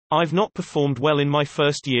I've not performed well in my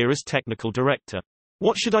first year as technical director.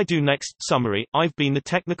 What should I do next? Summary: I've been the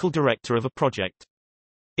technical director of a project.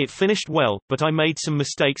 It finished well, but I made some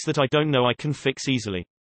mistakes that I don't know I can fix easily.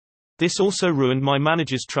 This also ruined my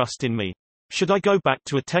manager's trust in me. Should I go back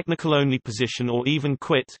to a technical-only position or even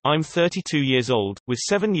quit? I'm 32 years old, with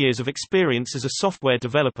 7 years of experience as a software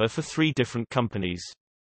developer for 3 different companies.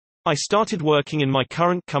 I started working in my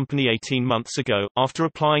current company 18 months ago, after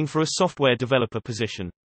applying for a software developer position.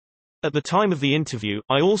 At the time of the interview,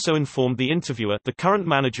 I also informed the interviewer, the current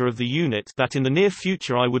manager of the unit, that in the near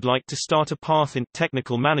future I would like to start a path in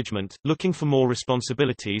technical management, looking for more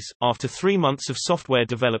responsibilities. After 3 months of software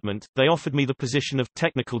development, they offered me the position of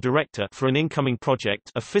technical director for an incoming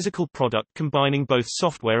project, a physical product combining both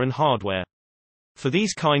software and hardware. For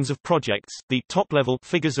these kinds of projects, the top-level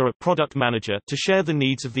figures are a product manager to share the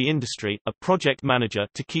needs of the industry, a project manager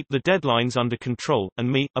to keep the deadlines under control,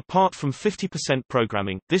 and me. Apart from 50%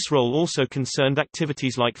 programming, this role also concerned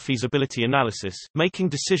activities like feasibility analysis, making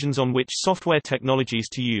decisions on which software technologies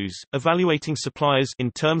to use, evaluating suppliers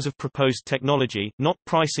in terms of proposed technology, not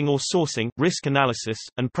pricing or sourcing, risk analysis,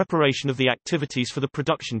 and preparation of the activities for the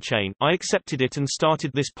production chain. I accepted it and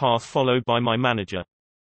started this path followed by my manager.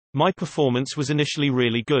 My performance was initially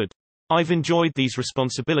really good. I've enjoyed these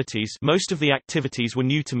responsibilities. Most of the activities were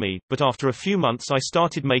new to me, but after a few months I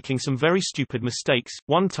started making some very stupid mistakes.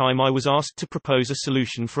 One time I was asked to propose a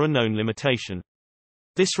solution for a known limitation.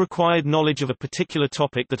 This required knowledge of a particular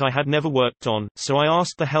topic that I had never worked on, so I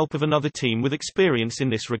asked the help of another team with experience in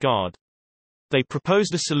this regard. They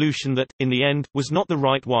proposed a solution that, in the end, was not the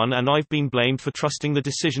right one, and I've been blamed for trusting the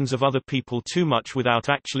decisions of other people too much without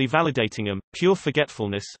actually validating them. Pure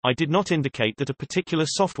forgetfulness. I did not indicate that a particular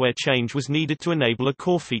software change was needed to enable a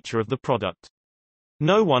core feature of the product.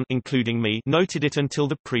 No one, including me, noted it until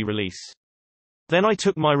the pre-release. Then I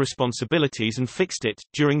took my responsibilities and fixed it.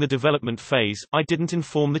 During the development phase, I didn't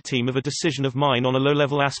inform the team of a decision of mine on a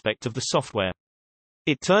low-level aspect of the software.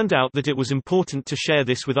 It turned out that it was important to share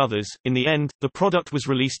this with others. In the end, the product was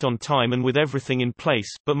released on time and with everything in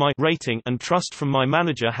place, but my rating and trust from my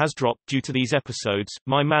manager has dropped due to these episodes.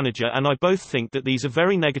 My manager and I both think that these are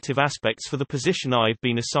very negative aspects for the position I've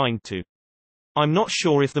been assigned to. I'm not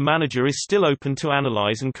sure if the manager is still open to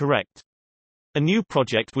analyze and correct. A new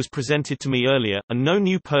project was presented to me earlier, and no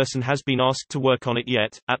new person has been asked to work on it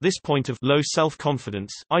yet. At this point of low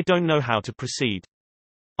self-confidence, I don't know how to proceed.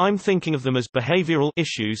 I'm thinking of them as behavioral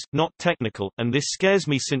issues, not technical, and this scares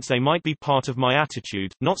me since they might be part of my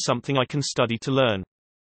attitude, not something I can study to learn.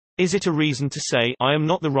 Is it a reason to say I am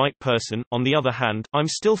not the right person? On the other hand, I'm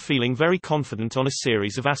still feeling very confident on a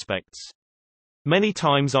series of aspects. Many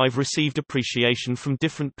times I've received appreciation from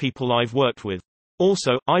different people I've worked with.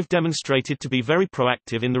 Also, I've demonstrated to be very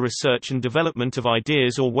proactive in the research and development of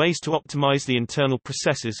ideas or ways to optimize the internal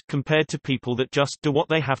processes, compared to people that just do what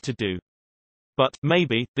they have to do. But,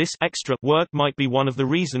 maybe, this extra work might be one of the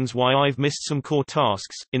reasons why I've missed some core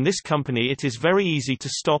tasks. In this company it is very easy to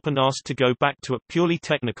stop and ask to go back to a purely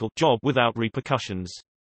technical job without repercussions.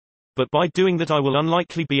 But by doing that I will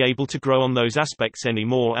unlikely be able to grow on those aspects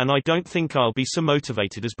anymore, and I don't think I'll be so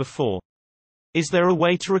motivated as before. Is there a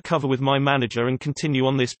way to recover with my manager and continue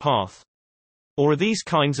on this path? Or are these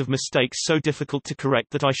kinds of mistakes so difficult to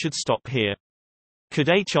correct that I should stop here? Could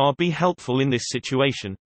HR be helpful in this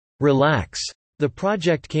situation? Relax. The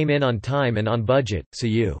project came in on time and on budget, so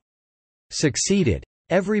you succeeded.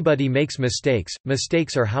 Everybody makes mistakes.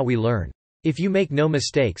 Mistakes are how we learn. If you make no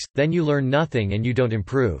mistakes, then you learn nothing and you don't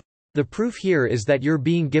improve. The proof here is that you're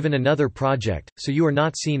being given another project, so you are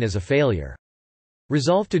not seen as a failure.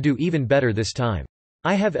 Resolve to do even better this time.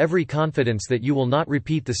 I have every confidence that you will not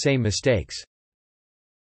repeat the same mistakes.